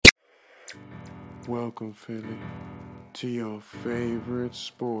Welcome, Philly, to your favorite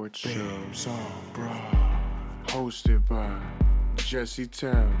sports show, hosted by Jesse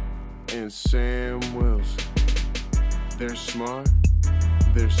Towne and Sam Wilson. They're smart,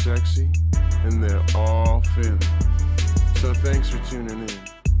 they're sexy, and they're all Philly. So thanks for tuning in,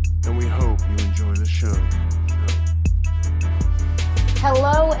 and we hope you enjoy the show.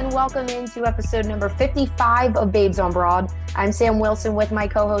 Hello and welcome into episode number 55 of Babes on Broad. I'm Sam Wilson with my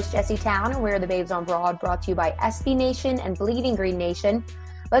co-host Jesse Towne, and we're the Babes on Broad, brought to you by SBNation and Bleeding Green Nation.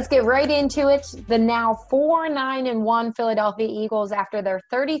 Let's get right into it. The now 4-9-1 Philadelphia Eagles after their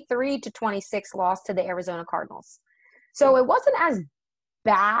 33-26 loss to the Arizona Cardinals. So it wasn't as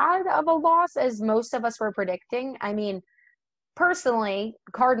bad of a loss as most of us were predicting. I mean, personally,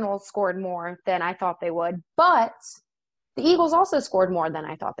 Cardinals scored more than I thought they would, but the Eagles also scored more than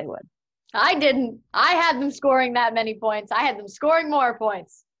I thought they would. I didn't. I had them scoring that many points. I had them scoring more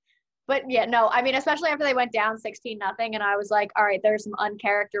points. But, yeah, no, I mean, especially after they went down 16-0, and I was like, all right, there's some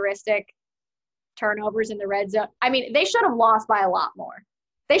uncharacteristic turnovers in the red zone. I mean, they should have lost by a lot more.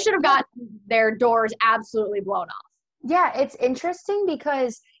 They should have gotten their doors absolutely blown off. Yeah, it's interesting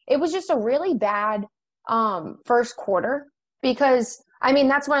because it was just a really bad first quarter because – I mean,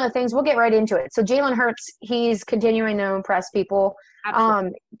 that's one of the things. We'll get right into it. So Jalen Hurts, he's continuing to impress people.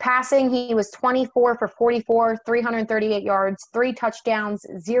 Passing, he was 24 for 44, 338 yards, 3 touchdowns,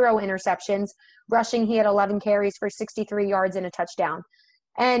 0 interceptions. Rushing, he had 11 carries for 63 yards and a touchdown.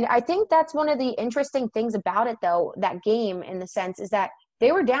 And I think that's one of the interesting things about it, though, that game in the sense is that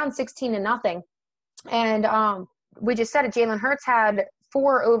they were down 16-0. And we just said it, Jalen Hurts had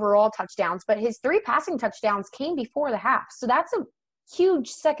 4 overall touchdowns, but his 3 passing touchdowns came before the half. So that's a huge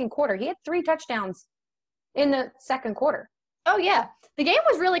second quarter. He had 3 touchdowns in the second quarter. Oh, yeah. The game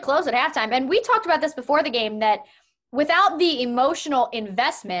was really close at halftime. And we talked about this before the game that without the emotional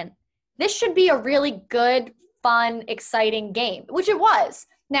investment, this should be a really good, fun, exciting game, which it was.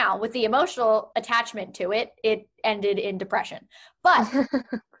 Now, with the emotional attachment to it, it ended in depression. But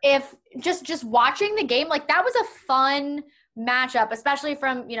if just watching the game, like that was a fun matchup, especially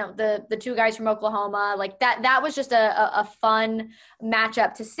from, you know, the 2 guys from Oklahoma, like that was just a fun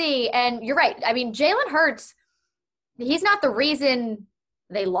matchup to see. And you're right. I mean, Jalen Hurts, he's not the reason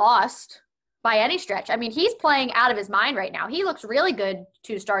they lost by any stretch. I mean, he's playing out of his mind right now. He looks really good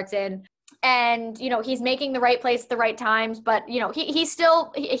 2 starts in. And, you know, he's making the right plays at the right times, but, you know, he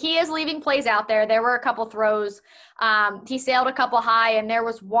is leaving plays out there. There were a couple throws. He sailed a couple high, and there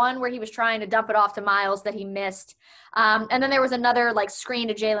was one where he was trying to dump it off to Miles that he missed. And then there was another, like, screen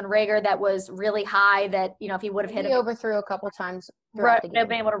to Jalen Reagor that was really high that, you know, if he would have hit he it. He overthrew a couple times. Would have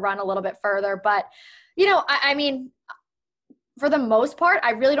been able to run a little bit further. But, you know, I mean, for the most part,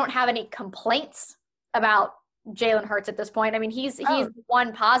 I really don't have any complaints about Jalen Hurts at this point. I mean, he's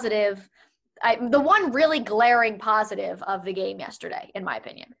one positive – the one really glaring positive of the game yesterday, in my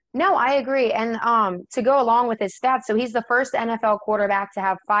opinion. No, I agree. And to go along with his stats, so he's the first NFL quarterback to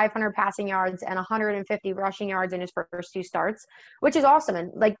have 500 passing yards and 150 rushing yards in his first 2 starts, which is awesome.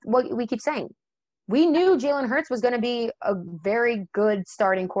 And like what we keep saying, we knew Jalen Hurts was going to be a very good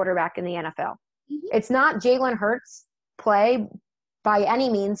starting quarterback in the NFL. Mm-hmm. It's not Jalen Hurts' play by any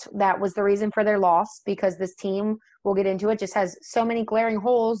means that was the reason for their loss, because this team, we'll get into it, just has so many glaring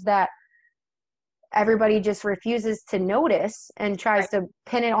holes that everybody just refuses to notice and tries to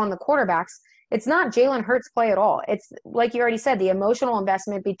pin it on the quarterbacks. It's not Jalen Hurts' play at all. It's, like you already said, the emotional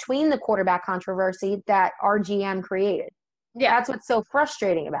investment between the quarterback controversy that our GM created. Yeah, that's what's so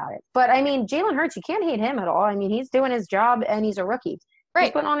frustrating about it. But, I mean, Jalen Hurts, you can't hate him at all. I mean, he's doing his job, and he's a rookie. Right.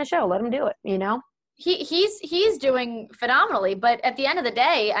 He's putting on a show. Let him do it, you know? He's doing phenomenally. But at the end of the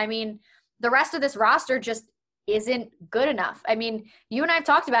day, I mean, the rest of this roster just isn't good enough. I mean, you and I have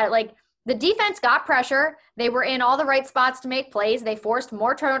talked about it, like, the defense got pressure. They were in all the right spots to make plays. They forced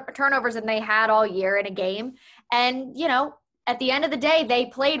more turnovers than they had all year in a game. And, you know, at the end of the day, they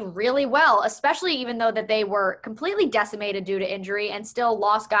played really well, especially even though that they were completely decimated due to injury and still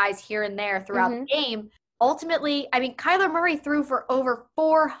lost guys here and there throughout the game. Ultimately, I mean, Kyler Murray threw for over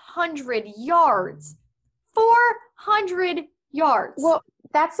 400 yards. 400 yards. Well,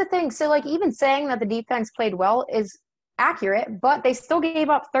 that's the thing. So, like, even saying that the defense played well is accurate, but they still gave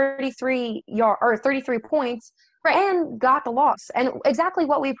up 33 points and got the loss. And exactly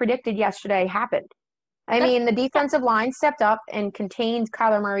what we predicted yesterday happened. I mean, the defensive line stepped up and contained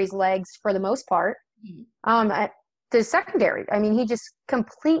Kyler Murray's legs for the most part. The secondary, I mean, he just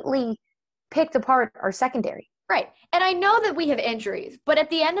completely picked apart our secondary. Right. And I know that we have injuries, but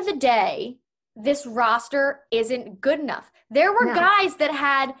at the end of the day, this roster isn't good enough. There were guys that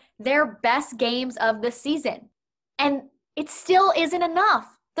had their best games of the season. And it still isn't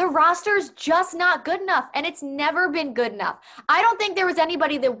enough. The roster's just not good enough, and it's never been good enough. I don't think there was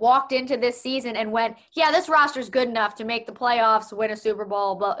anybody that walked into this season and went, yeah, this roster's good enough to make the playoffs, win a Super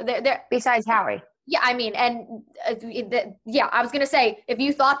Bowl. But besides Howie. Yeah, I mean, and I was going to say, if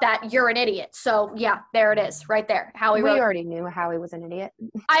you thought that, you're an idiot. So, yeah, there it is, right there. Howie. We already knew Howie was an idiot.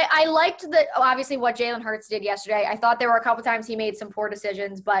 I liked obviously what Jalen Hurts did yesterday. I thought there were a couple times he made some poor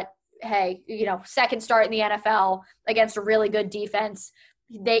decisions, but hey, second start in the NFL against a really good defense.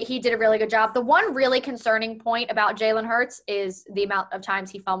 He did a really good job. The one really concerning point about Jalen Hurts is the amount of times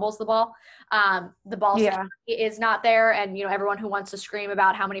he fumbles the ball. The ball is not there, and everyone who wants to scream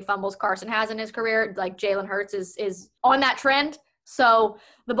about how many fumbles Carson has in his career, like Jalen Hurts is on that trend. So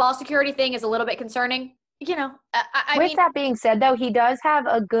the ball security thing is a little bit concerning. With that being said, though, he does have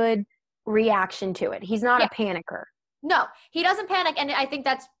a good reaction to it. He's not a panicker. No, he doesn't panic, and I think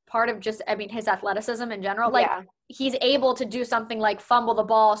that's part of just, his athleticism in general. He's able to do something like fumble the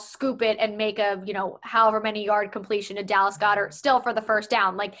ball, scoop it, and make a, however many yard completion to Dallas Goedert still for the first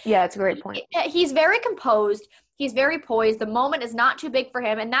down. It's a great point. He's very composed. He's very poised. The moment is not too big for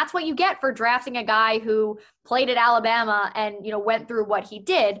him, and that's what you get for drafting a guy who played at Alabama and, went through what he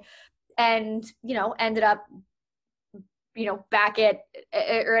did and, ended up back at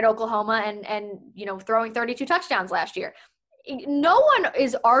Oklahoma and throwing 32 touchdowns last year. No one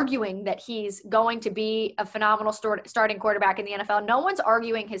is arguing that he's going to be a phenomenal starting quarterback in the NFL. No one's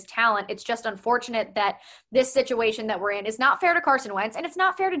arguing his talent. It's just unfortunate that this situation that we're in is not fair to Carson Wentz, and it's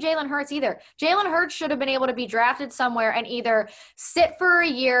not fair to Jalen Hurts either. Jalen Hurts should have been able to be drafted somewhere and either sit for a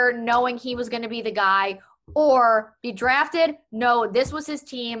year knowing he was going to be the guy, or be drafted, no, this was his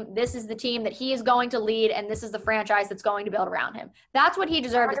team, this is the team that he is going to lead, and this is the franchise that's going to build around him. That's what he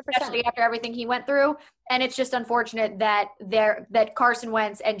deserved, 100%. Especially after everything he went through, and it's just unfortunate that Carson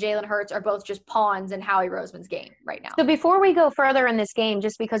Wentz and Jalen Hurts are both just pawns in Howie Roseman's game right now. So before we go further in this game,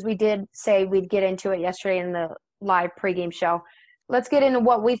 just because we did say we'd get into it yesterday in the live pregame show, let's get into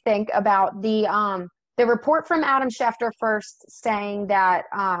what we think about the report from Adam Schefter first, saying that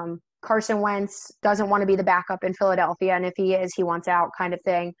Carson Wentz doesn't want to be the backup in Philadelphia, and if he is, he wants out, kind of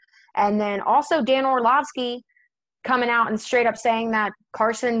thing. And then also Dan Orlovsky coming out and straight up saying that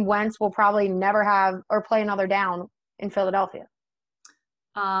Carson Wentz will probably never have or play another down in Philadelphia.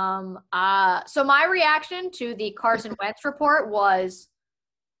 So my reaction to the Carson Wentz report was,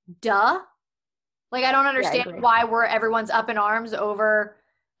 duh. I don't understand why everyone's up in arms over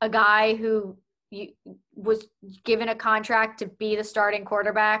a guy who was given a contract to be the starting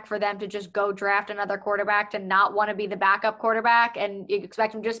quarterback, for them to just go draft another quarterback, to not want to be the backup quarterback, and you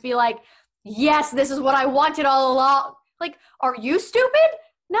expect him to just be like, yes, this is what I wanted all along. Are you stupid?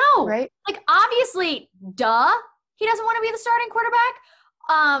 No. Right. Obviously, duh. He doesn't want to be the starting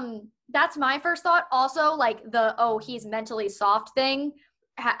quarterback. That's my first thought. Also, he's mentally soft thing.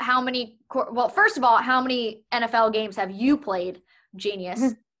 First of all, how many NFL games have you played,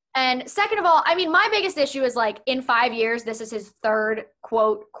 genius? And second of all, my biggest issue is in 5 years, this is his third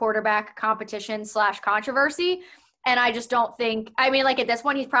quote quarterback competition / controversy. And I just don't think, at this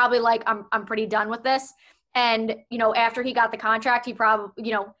point, he's probably I'm pretty done with this. And, after he got the contract, he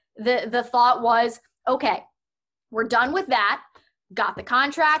probably, the thought was, okay, we're done with that. Got the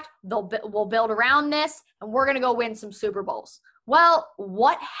contract. We'll build around this, and we're going to go win some Super Bowls. Well,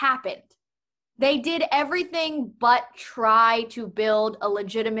 what happened? They did everything but try to build a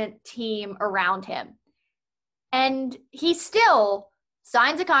legitimate team around him. And he still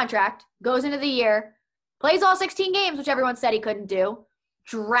signs a contract, goes into the year, plays all 16 games, which everyone said he couldn't do,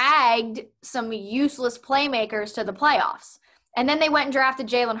 dragged some useless playmakers to the playoffs. And then they went and drafted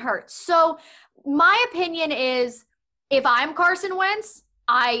Jalen Hurts. So my opinion is, if I'm Carson Wentz,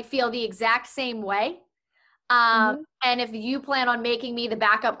 I feel the exact same way. And if you plan on making me the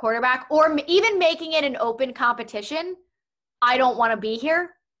backup quarterback, or even making it an open competition, I don't want to be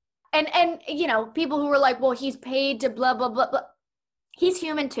here. And people who are well, he's paid to blah, blah, blah, blah. He's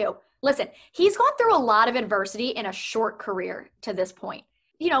human too. Listen, he's gone through a lot of adversity in a short career to this point.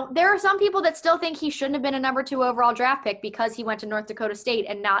 There are some people that still think he shouldn't have been a number 2 overall draft pick because he went to North Dakota State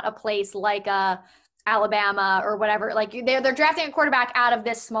and not a place like Alabama or whatever. They're drafting a quarterback out of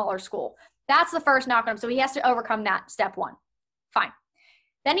this smaller school. That's the first knock on him. So he has to overcome that, step 1. Fine.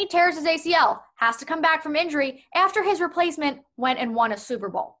 Then he tears his ACL, has to come back from injury after his replacement went and won a Super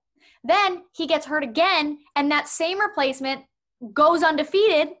Bowl. Then he gets hurt again, and that same replacement goes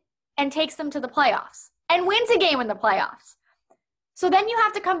undefeated and takes them to the playoffs and wins a game in the playoffs. So then you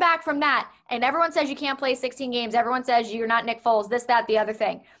have to come back from that, and everyone says you can't play 16 games. Everyone says you're not Nick Foles, this, that, the other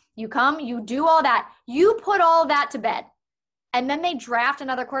thing. You come, you do all that. You put all that to bed, and then they draft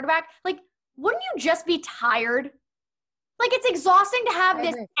another quarterback. Wouldn't you just be tired? Like, it's exhausting to have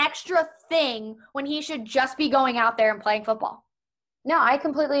this extra thing when he should just be going out there and playing football. No, I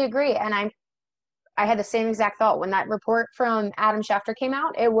completely agree. And I had the same exact thought when that report from Adam Schefter came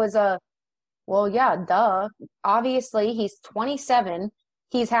out. It was well, yeah, duh. Obviously, he's 27.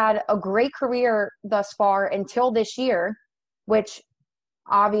 He's had a great career thus far until this year, which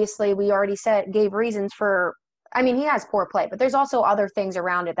obviously we already gave reasons for. I mean, he has poor play, but there's also other things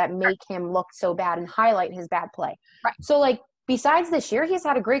around it that make him look so bad and highlight his bad play. Right. So, like, besides this year, he's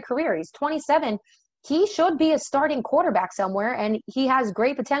had a great career. He's 27. He should be a starting quarterback somewhere, and he has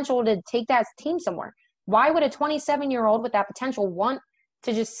great potential to take that team somewhere. Why would a 27-year-old with that potential want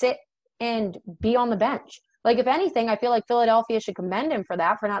to just sit and be on the bench? Like, if anything, I feel like Philadelphia should commend him for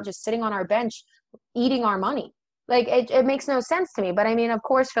that, for not just sitting on our bench, eating our money. Like, it makes no sense to me. But, I mean, of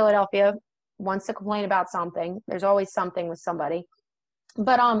course, Philadelphia wants to complain about something. There's always something with somebody.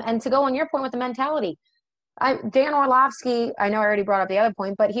 But and to go on your point with the mentality, Dan Orlovsky, I know I already brought up the other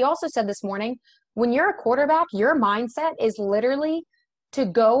point, but he also said this morning, when you're a quarterback, your mindset is literally to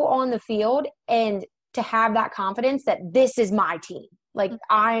go on the field and to have that confidence that this is my team. Like,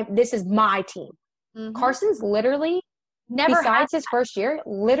 this is my team. Mm-hmm. Carson's literally, besides his first year,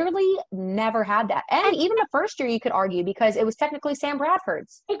 literally never had that. And even the first year, you could argue, because it was technically Sam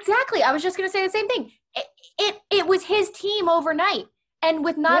Bradford's. Exactly. I was just going to say the same thing. It was his team overnight, and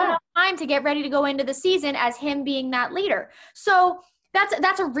with not enough time to get ready to go into the season as him being that leader. So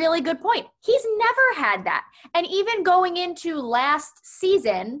that's a really good point. He's never had that. And even going into last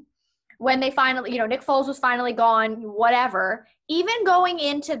season, when they finally, Nick Foles was finally gone, whatever, even going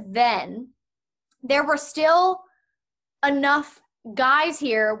into then, there were still enough guys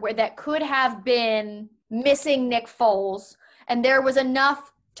here that could have been missing Nick Foles, and there was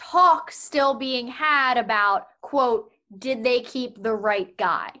enough talk still being had about, quote, did they keep the right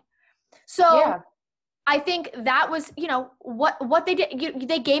guy? So I think that was, what they did.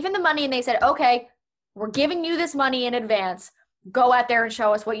 They gave him the money and they said, okay, we're giving you this money in advance. Go out there and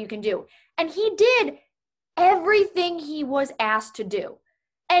show us what you can do. And he did everything he was asked to do.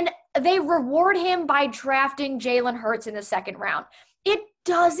 And they reward him by drafting Jalen Hurts in the second round. It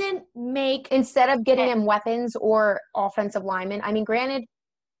doesn't make instead of getting him weapons or offensive linemen. I mean, granted,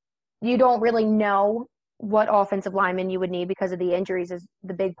 you don't really know what offensive lineman you would need because of the injuries is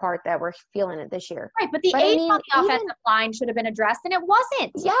the big part that we're feeling it this year. Right, but age on the offensive line should have been addressed, and it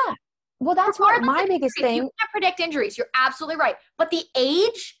wasn't. Yeah. Well, that's what my biggest thing. You can't predict injuries. You're absolutely right. But the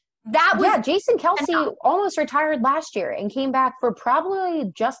age, that was... Yeah, Jason Kelce almost retired last year and came back for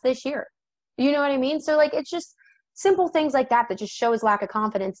probably just this year. You know what I mean? So, like, it's just simple things like that just show his lack of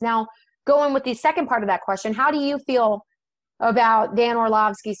confidence. Now, going with the second part of that question, how do you feel about Dan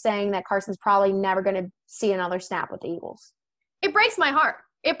Orlovsky saying that Carson's probably never going to see another snap with the Eagles? It breaks my heart.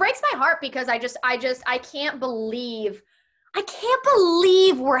 It breaks my heart because I can't believe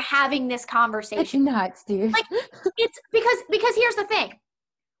we're having this conversation. It's nuts, dude. Like, it's because here's the thing.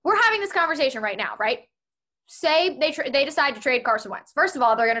 We're having this conversation right now, right? Say they decide to trade Carson Wentz. First of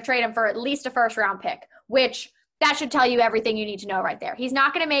all, they're going to trade him for at least a first-round pick, which that should tell you everything you need to know right there. He's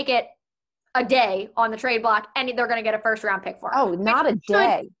not going to make it a day on the trade block, and they're going to get a first-round pick for him. Oh, not a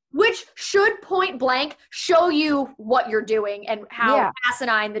day. Which should point blank show you what you're doing and how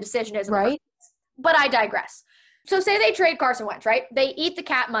asinine the decision is. Right. But I digress. So say they trade Carson Wentz, right? They eat the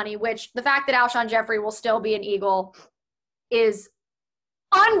cap money, which the fact that Alshon Jeffrey will still be an Eagle is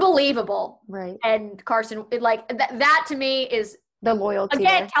unbelievable. Right. And Carson, like that to me is the loyalty.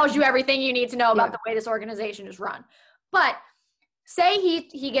 Again, tells you everything you need to know about the way this organization is run. But say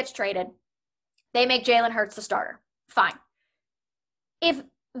he gets traded. They make Jalen Hurts the starter. Fine. If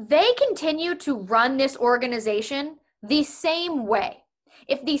they continue to run this organization the same way,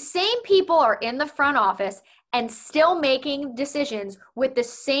 if the same people are in the front office and still making decisions with the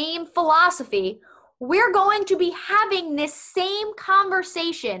same philosophy, we're going to be having this same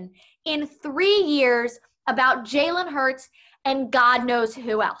conversation in 3 years about Jalen Hurts and God knows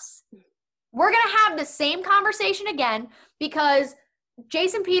who else. We're going to have the same conversation again because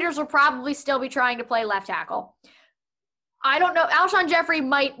Jason Peters will probably still be trying to play left tackle. I don't know. Alshon Jeffrey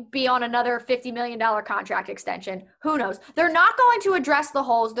might be on another $50 million contract extension. Who knows? They're not going to address the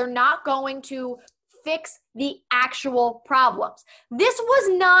holes. They're not going to fix the actual problems. This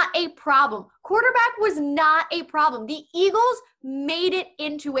was not a problem. Quarterback was not a problem. The Eagles made it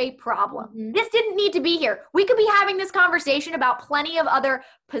into a problem. Mm-hmm. This didn't need to be here. We could be having this conversation about plenty of other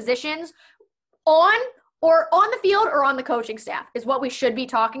positions on the field or on the coaching staff is what we should be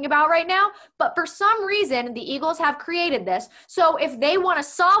talking about right now. But for some reason, the Eagles have created this. So if they want to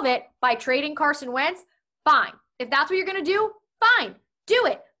solve it by trading Carson Wentz, fine. If that's what you're going to do, fine. Do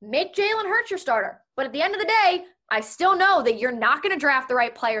it. Make Jalen Hurts your starter. But at the end of the day, I still know that you're not going to draft the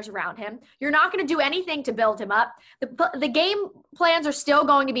right players around him. You're not going to do anything to build him up. The game plans are still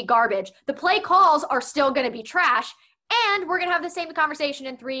going to be garbage. The play calls are still going to be trash. And we're going to have the same conversation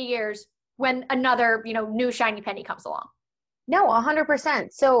in 3 years when another, new shiny penny comes along. No, 100%.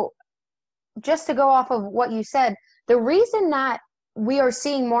 So just to go off of what you said, the reason that we are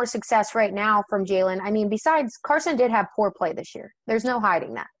seeing more success right now from Jalen, I mean, besides Carson did have poor play this year. There's no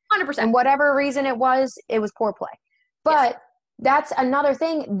hiding that. 100%. And whatever reason it was poor play. But that's another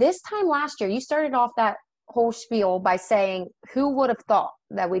thing. This time last year, you started off that whole spiel by saying, who would have thought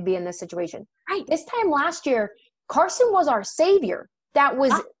that we'd be in this situation? Right. This time last year, Carson was our savior that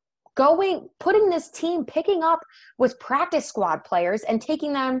was putting this team, picking up with practice squad players and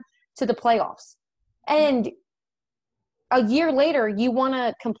taking them to the playoffs. And a year later, you want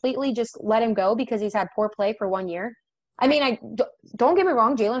to completely just let him go because he's had poor play for 1 year. I mean, don't get me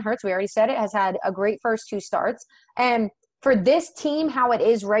wrong. Jalen Hurts, we already said it, has had a great first 2 starts. And for this team, how it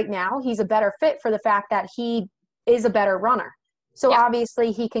is right now, he's a better fit for the fact that he is a better runner. So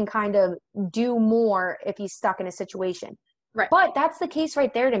obviously he can kind of do more if he's stuck in a situation. Right. But that's the case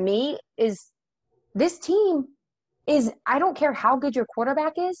right there to me is this team is, I don't care how good your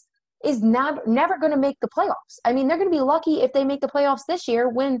quarterback is never going to make the playoffs. I mean, they're going to be lucky if they make the playoffs this year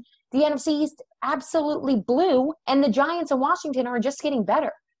when the NFC East absolutely blew and the Giants and Washington are just getting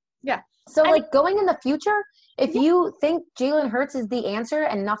better. Yeah. So, going in the future, if you think Jalen Hurts is the answer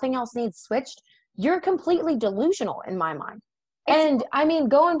and nothing else needs switched, you're completely delusional in my mind. And, I mean,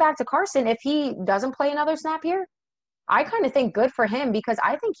 going back to Carson, if he doesn't play another snap here, I kind of think good for him because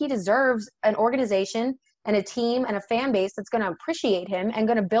I think he deserves an organization and a team and a fan base that's going to appreciate him and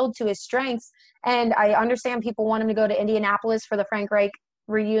going to build to his strengths. And I understand people want him to go to Indianapolis for the Frank Reich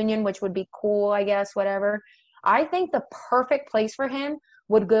reunion, which would be cool, I guess, whatever. I think the perfect place for him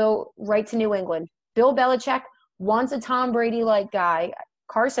would go right to New England. Bill Belichick wants a Tom Brady-like guy.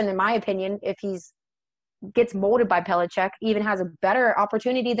 Carson, in my opinion, if he's gets molded by Belichick, even has a better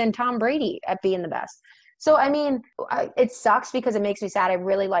opportunity than Tom Brady at being the best. So, I mean, it sucks because it makes me sad. I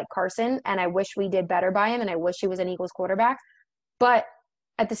really like Carson, and I wish we did better by him, and I wish he was an Eagles quarterback. But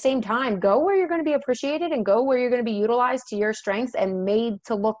at the same time, go where you're going to be appreciated and go where you're going to be utilized to your strengths and made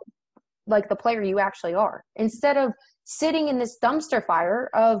to look like the player you actually are, instead of sitting in this dumpster fire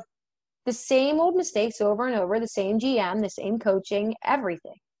of the same old mistakes over and over, the same GM, the same coaching,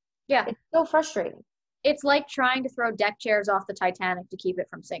 everything. Yeah. It's so frustrating. It's like trying to throw deck chairs off the Titanic to keep it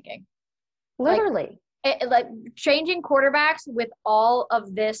from sinking. Literally. Like changing quarterbacks with all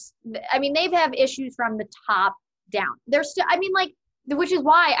of this. I mean, they've had issues from the top down. They're still, I mean, like, which is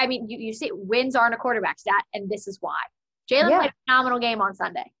why, I mean, you see wins aren't a quarterback stat, and this is why. Jalen played a phenomenal game on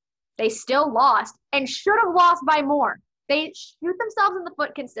Sunday. They still lost and should have lost by more. They shoot themselves in the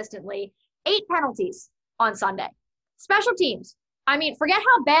foot consistently. 8 penalties on Sunday. Special teams. I mean, forget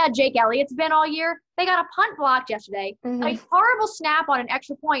how bad Jake Elliott's been all year. They got a punt blocked yesterday. Mm-hmm. A horrible snap on an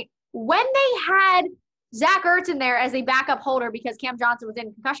extra point. When they had Zach Ertz in there as a backup holder because Cam Johnson was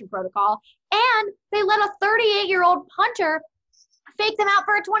in concussion protocol, and they let a 38-year-old punter fake them out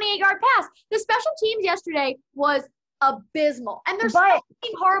for a 28-yard pass. The special teams yesterday was abysmal. And there's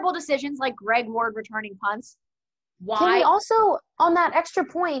making horrible decisions like Greg Ward returning punts. Why? Can we also, on that extra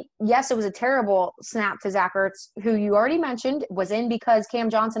point, yes, it was a terrible snap to Zach Ertz, who you already mentioned was in because Cam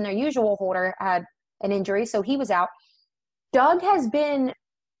Johnson, their usual holder, had an injury, so he was out. Doug has been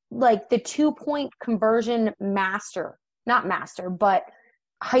like the 2-point conversion master, not master, but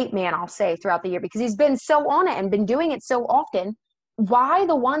hype man, I'll say, throughout the year because he's been so on it and been doing it so often. Why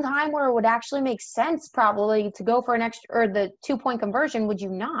the one time where it would actually make sense probably to go for an extra or the 2-point conversion would you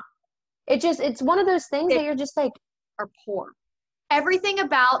not? It's one of those things that you're just like, are poor. Everything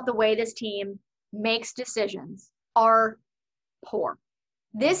about the way this team makes decisions are poor.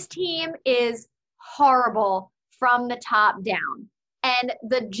 This team is horrible from the top down. And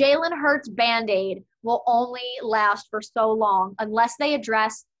the Jalen Hurts Band-Aid will only last for so long unless they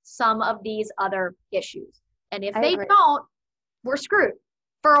address some of these other issues. And if they don't, we're screwed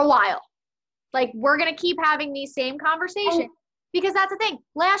for a while. Like, we're going to keep having these same conversations because that's the thing.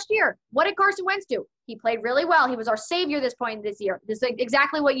 Last year, what did Carson Wentz do? He played really well. He was our savior this point this year. This is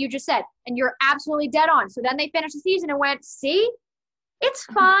exactly what you just said. And you're absolutely dead on. So then they finished the season and went, see, it's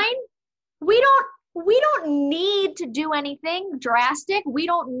fine. We don't need to do anything drastic. We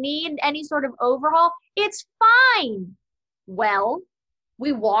don't need any sort of overhaul. It's fine. Well,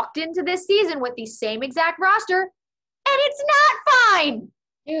 we walked into this season with the same exact roster, and it's not fine.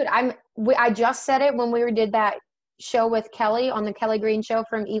 Dude, I just said it when we did that show with Kelly on the Kelly Green Show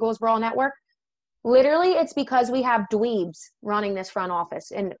from Eagles Brawl Network. Literally, it's because we have dweebs running this front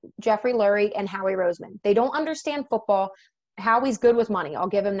office, and Jeffrey Lurie and Howie Roseman. They don't understand football. Howie's good with money. I'll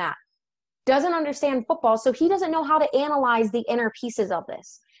give him that. Doesn't understand football, so he doesn't know how to analyze the inner pieces of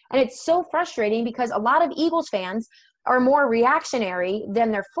this. And it's so frustrating because a lot of Eagles fans are more reactionary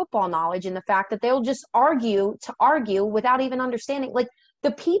than their football knowledge, in the fact that they'll just argue to argue without even understanding. Like,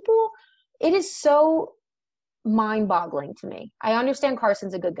 the people, it is so mind-boggling to me. I understand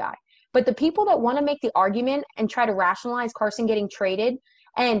Carson's a good guy, but the people that want to make the argument and try to rationalize Carson getting traded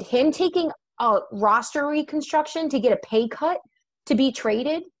and him taking a roster reconstruction to get a pay cut to be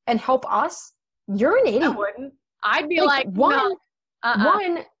traded and help us, you're an idiot. I wouldn't. I'd be like one,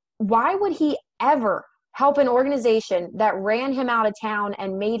 why would he ever help an organization that ran him out of town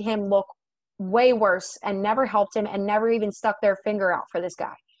and made him look way worse and never helped him and never even stuck their finger out for this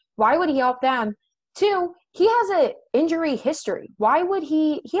guy? Why would he help them? Two, he has an injury history. Why would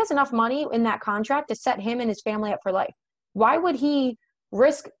he has enough money in that contract to set him and his family up for life. Why would he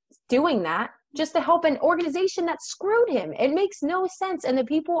risk doing that just to help an organization that screwed him? It makes no sense. And the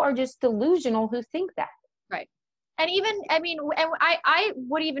people are just delusional who think that. Right. And even, I mean, and I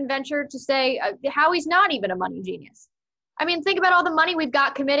would even venture to say Howie's not even a money genius. I mean, think about all the money we've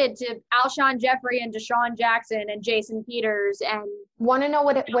got committed to Alshon Jeffrey and Deshaun Jackson and Jason Peters. And want to know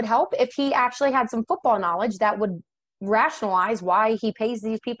what it would help? If he actually had some football knowledge that would rationalize why he pays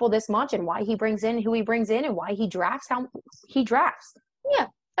these people this much and why he brings in who he brings in and why he drafts how he drafts. Yeah,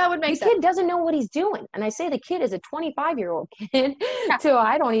 that would make sense. The kid doesn't know what he's doing. And I say the kid is a 25-year-old kid to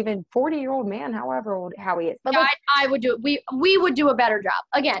I don't even 40-year-old man, however old Howie is. But yeah, I would do it. We would do a better job.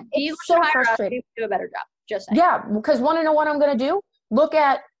 Again, it's so frustrating. We would do a better job. Just saying. Yeah, because want to know what I'm going to do? Look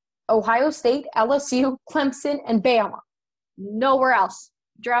at Ohio State, LSU, Clemson, and Bama. Nowhere else.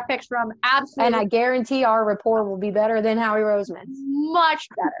 Draft picks from absolutely. And I guarantee our rapport will be better than Howie Roseman's. Much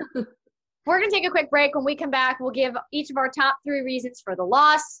better. We're going to take a quick break. When we come back, we'll give each of our top 3 reasons for the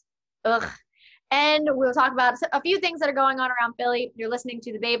loss. And we'll talk about a few things that are going on around Philly. You're listening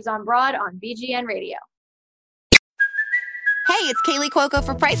to the Babes on Broad on BGN Radio. Hey, it's Kaylee Cuoco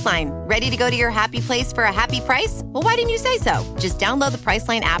for Priceline. Ready to go to your happy place for a happy price? Well, why didn't you say so? Just download the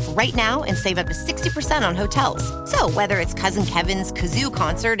Priceline app right now and save up to 60% on hotels. So whether it's Cousin Kevin's Kazoo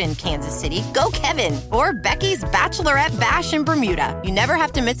Concert in Kansas City, go Kevin, or Becky's Bachelorette Bash in Bermuda, you never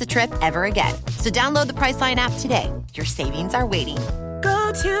have to miss a trip ever again. So download the Priceline app today. Your savings are waiting.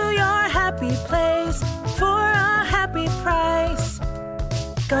 Go to your happy place for a happy price.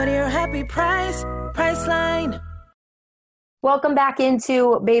 Go to your happy price, Priceline. Welcome back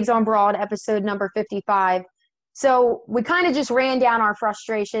into Babes on Broad, episode number 55. So we kind of just ran down our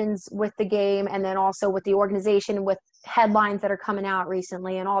frustrations with the game and then also with the organization, with headlines that are coming out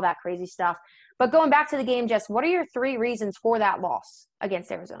recently and all that crazy stuff. But going back to the game, Jess, what are your 3 reasons for that loss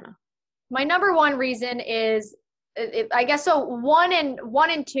against Arizona? My number 1 reason is, I guess, so 1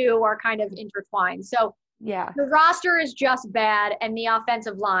 and 2 are kind of intertwined. So yeah, the roster is just bad and the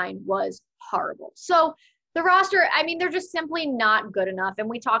offensive line was horrible. So the roster, I mean, they're just simply not good enough. And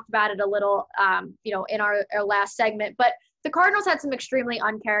we talked about it a little, in our last segment. But the Cardinals had some extremely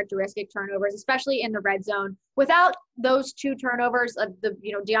uncharacteristic turnovers, especially in the red zone. Without those 2 turnovers,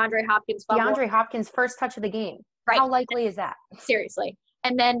 DeAndre Hopkins fumble. DeAndre Hopkins' first touch of the game. Right. How likely is that? Seriously.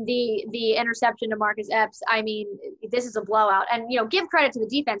 And then the interception to Marcus Epps. I mean, this is a blowout. And, give credit to the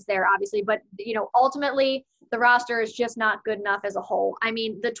defense there, obviously. But, ultimately, the roster is just not good enough as a whole. I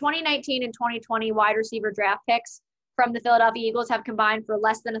mean, the 2019 and 2020 wide receiver draft picks from the Philadelphia Eagles have combined for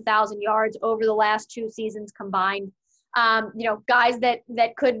less than 1,000 yards over the last 2 seasons combined. Guys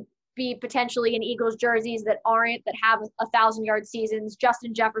that could be potentially in Eagles jerseys that aren't, that have 1,000-yard seasons: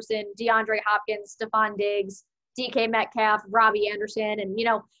 Justin Jefferson, DeAndre Hopkins, Stephon Diggs, DK Metcalf, Robbie Anderson. And,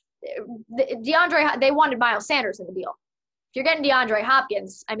 they wanted Miles Sanders in the deal. If you're getting DeAndre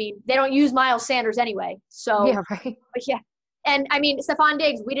Hopkins, I mean, they don't use Miles Sanders anyway. So, yeah, right. But yeah. And I mean, Stephon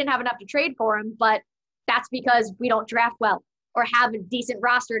Diggs, we didn't have enough to trade for him, but that's because we don't draft well or have a decent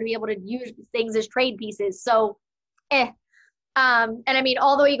roster to be able to use things as trade pieces. So, And I mean,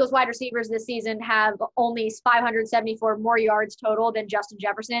 all the Eagles wide receivers this season have only 574 more yards total than Justin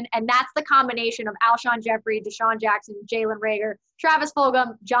Jefferson. And that's the combination of Alshon Jeffrey, Deshaun Jackson, Jalen Reagor, Travis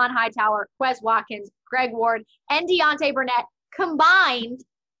Fulgham, John Hightower, Quez Watkins, Greg Ward, and Deontay Burnett combined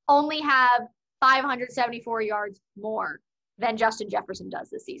only have 574 yards more than Justin Jefferson does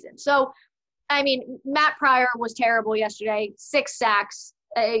this season. So, I mean, Matt Pryor was terrible yesterday, 6 sacks.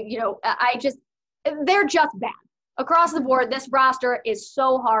 They're just bad. Across the board, this roster is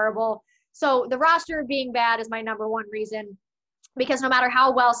so horrible. So the roster being bad is my number 1 reason, because no matter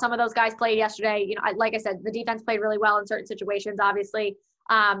how well some of those guys played yesterday, like I said, the defense played really well in certain situations, obviously.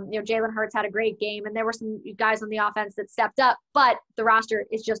 Jalen Hurts had a great game, and there were some guys on the offense that stepped up, but the roster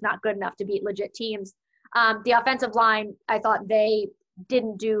is just not good enough to beat legit teams. The offensive line, I thought they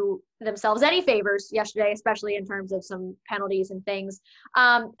didn't do themselves any favors yesterday, especially in terms of some penalties and things.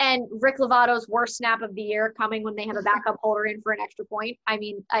 And Rick Lovato's worst snap of the year coming when they have a backup holder in for an extra point. I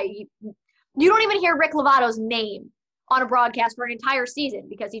mean, you don't even hear Rick Lovato's name on a broadcast for an entire season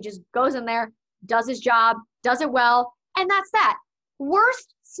because he just goes in there, does his job, does it well, and that's that.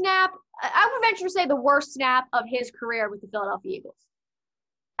 Worst snap, I would venture to say the worst snap of his career with the Philadelphia Eagles.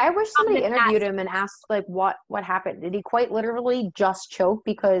 I wish somebody interviewed him and asked, like, what happened. Did he quite literally just choke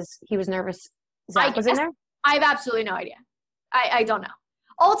because he was nervous Zach was in there? I have absolutely no idea. I don't know.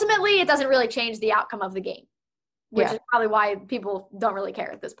 Ultimately, it doesn't really change the outcome of the game, which is probably why people don't really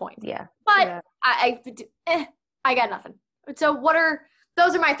care at this point. Yeah. But I got nothing. So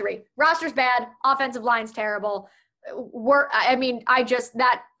those are my three. Roster's bad. Offensive line's terrible. I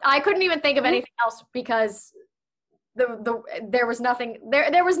couldn't even think of anything else because there was nothing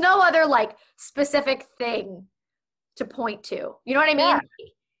there was no other like specific thing to point to. You know what I mean? Yeah.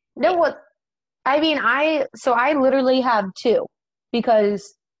 No, what I mean, I literally have two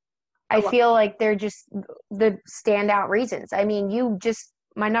because I feel like they're just the standout reasons. I mean,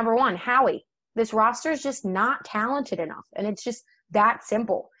 my number one, Howie. This roster is just not talented enough, and it's just that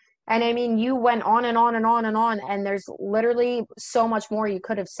simple. And I mean, you went on and on and on and on, and there's literally so much more you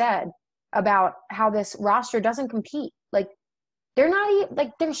could have said about how this roster doesn't compete. Like, they're not even,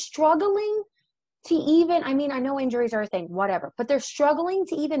 like, they're struggling to even, I mean, I know injuries are a thing, whatever, but they're struggling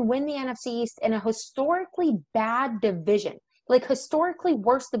to even win the NFC East in a historically bad division, like historically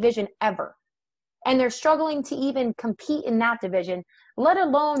worst division ever. And they're struggling to even compete in that division, let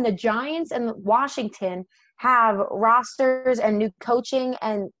alone the Giants and Washington have rosters and new coaching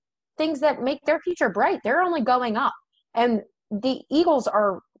and things that make their future bright. They're only going up. And the Eagles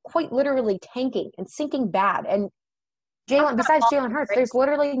are quite literally tanking and sinking bad. And besides Jalen Hurts, there's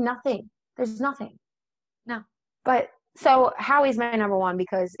literally nothing. There's nothing. No. But so Howie's my number one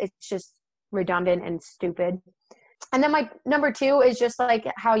because it's just redundant and stupid. And then my number two is just like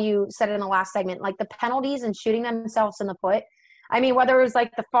how you said in the last segment, like the penalties and shooting themselves in the foot. I mean, whether it was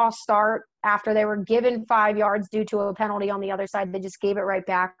like the false start after they were given 5 yards due to a penalty on the other side, they just gave it right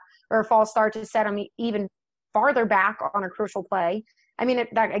back, or a false start to set them even farther back on a crucial play. I mean,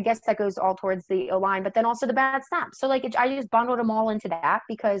 I guess that goes all towards the O-line, but then also the bad snap. So, like, I just bundled them all into that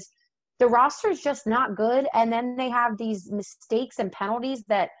because the roster is just not good, and then they have these mistakes and penalties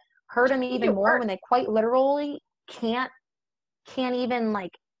that hurt them even more when they quite literally can't even,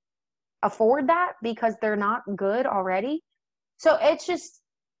 like, afford that because they're not good already. So it's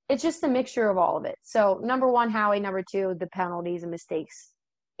just a mixture of all of it. So number one, Howie. Number two, the penalties and mistakes.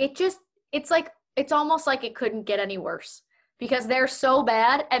 It's almost like it couldn't get any worse because they're so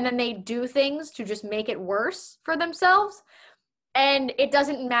bad and then they do things to just make it worse for themselves. And it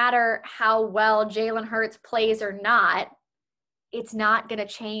doesn't matter how well Jalen Hurts plays or not. It's not going to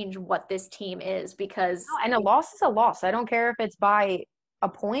change what this team is because – and a loss is a loss. I don't care if it's by a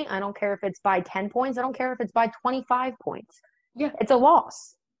point. I don't care if it's by 10 points. I don't care if it's by 25 points. Yeah. It's a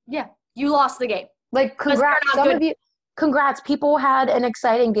loss. Yeah. You lost the game. Like, congrats. People had an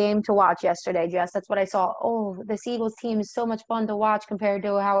exciting game to watch yesterday, Jess. That's what I saw. Oh, this Eagles team is so much fun to watch compared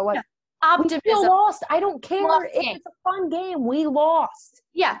to how it was. Yeah. Optimism. We still lost. I don't care if it's a fun game. We lost.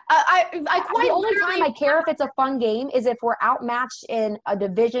 Yeah. The only time I care if it's a fun game is if we're outmatched in a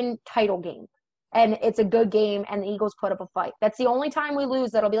division title game and it's a good game and the Eagles put up a fight. That's the only time we lose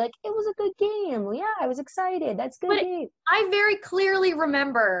that'll be like, it was a good game. Yeah, I was excited. That's a good game. I very clearly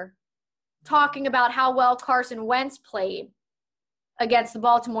remember talking about how well Carson Wentz played against the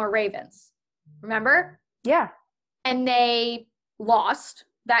Baltimore Ravens. Remember? Yeah. And they lost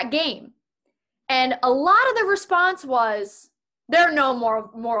that game. And a lot of the response was, there are no more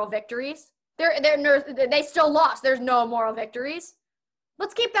moral victories. They still lost. There's no moral victories.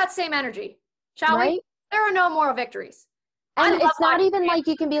 Let's keep that same energy, shall we? There are no moral victories. And it's not even like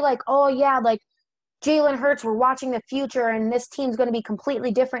you can be like, oh, yeah, like Jalen Hurts, we're watching the future and this team's going to be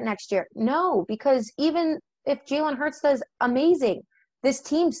completely different next year. No, because even if Jalen Hurts does amazing, this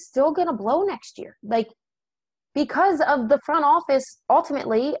team's still going to blow next year. Like, because of the front office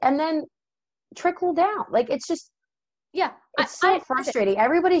ultimately, and then trickle down. Like, it's just, it's so frustrating.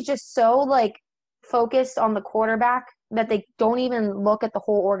 Everybody's just so, like, focused on the quarterback that they don't even look at the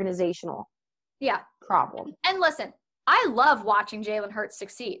whole organizational problem. And listen, I love watching Jalen Hurts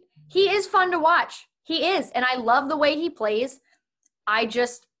succeed. He is fun to watch. He is. And I love the way he plays.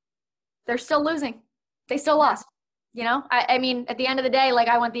 They're still losing. They still lost. You know, I mean, at the end of the day, like,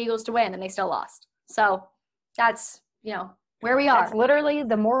 I want the Eagles to win and they still lost. So that's, where we are. That's literally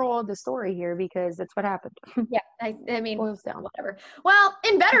the moral of the story here because that's what happened. Yeah, I mean, Boils down. whatever. Well,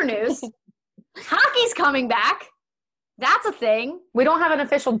 in better news, hockey's coming back. That's a thing. We don't have an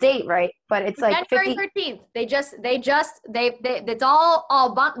official date, right? But it's like January 13th. It's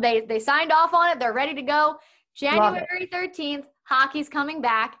all bumped. They signed off on it. They're ready to go. January 13th, hockey's coming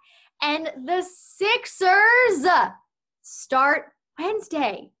back. And the Sixers start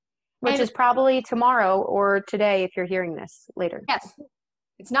Wednesday. Which is probably tomorrow or today if you're hearing this later. Yes.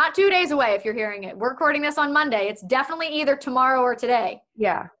 It's not 2 days away if you're hearing it. We're recording this on Monday. It's definitely either tomorrow or today.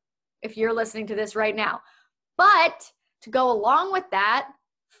 Yeah. If you're listening to this right now. But to go along with that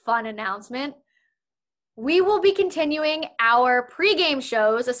fun announcement, we will be continuing our pregame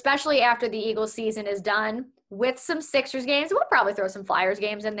shows, especially after the Eagles season is done, with some Sixers games. We'll probably throw some Flyers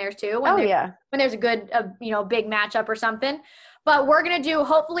games in there too. When there's a good, big matchup or something. But we're going to do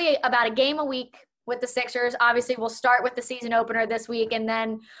hopefully about a game a week with the Sixers. Obviously, we'll start with the season opener this week, and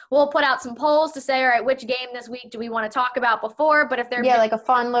then we'll put out some polls to say, all right, which game this week do we want to talk about before? But if they're like a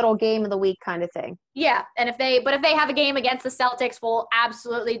fun little game of the week kind of thing. Yeah, and if they have a game against the Celtics, we'll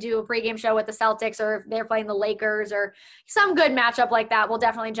absolutely do a pregame show with the Celtics, or if they're playing the Lakers or some good matchup like that, we'll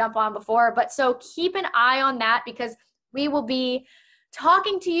definitely jump on before. But so keep an eye on that because we will be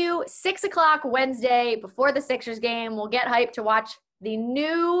talking to you 6 o'clock Wednesday before the Sixers game. We'll get hyped to watch the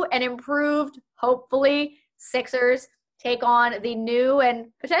new and improved, hopefully, Sixers take on the new and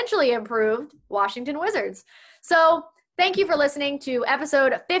potentially improved Washington Wizards. So thank you for listening to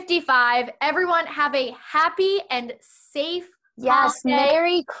episode 55. Everyone have a happy and safe holiday.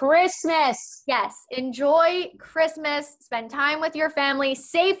 Merry Christmas. Yes, enjoy Christmas. Spend time with your family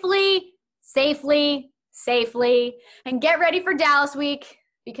safely, and get ready for Dallas week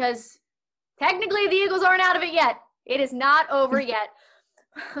because technically the Eagles aren't out of it yet. It is not over yet.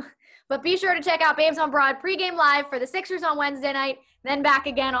 But be sure to check out Babes on Broad pregame live for the Sixers on Wednesday night, then back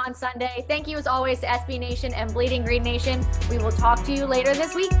again on Sunday. Thank you as always to SB Nation and Bleeding Green Nation. We will talk to you later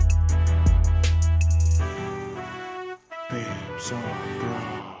this week. Babes on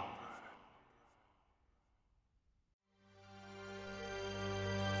Broad.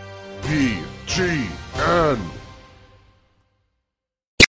 BGN.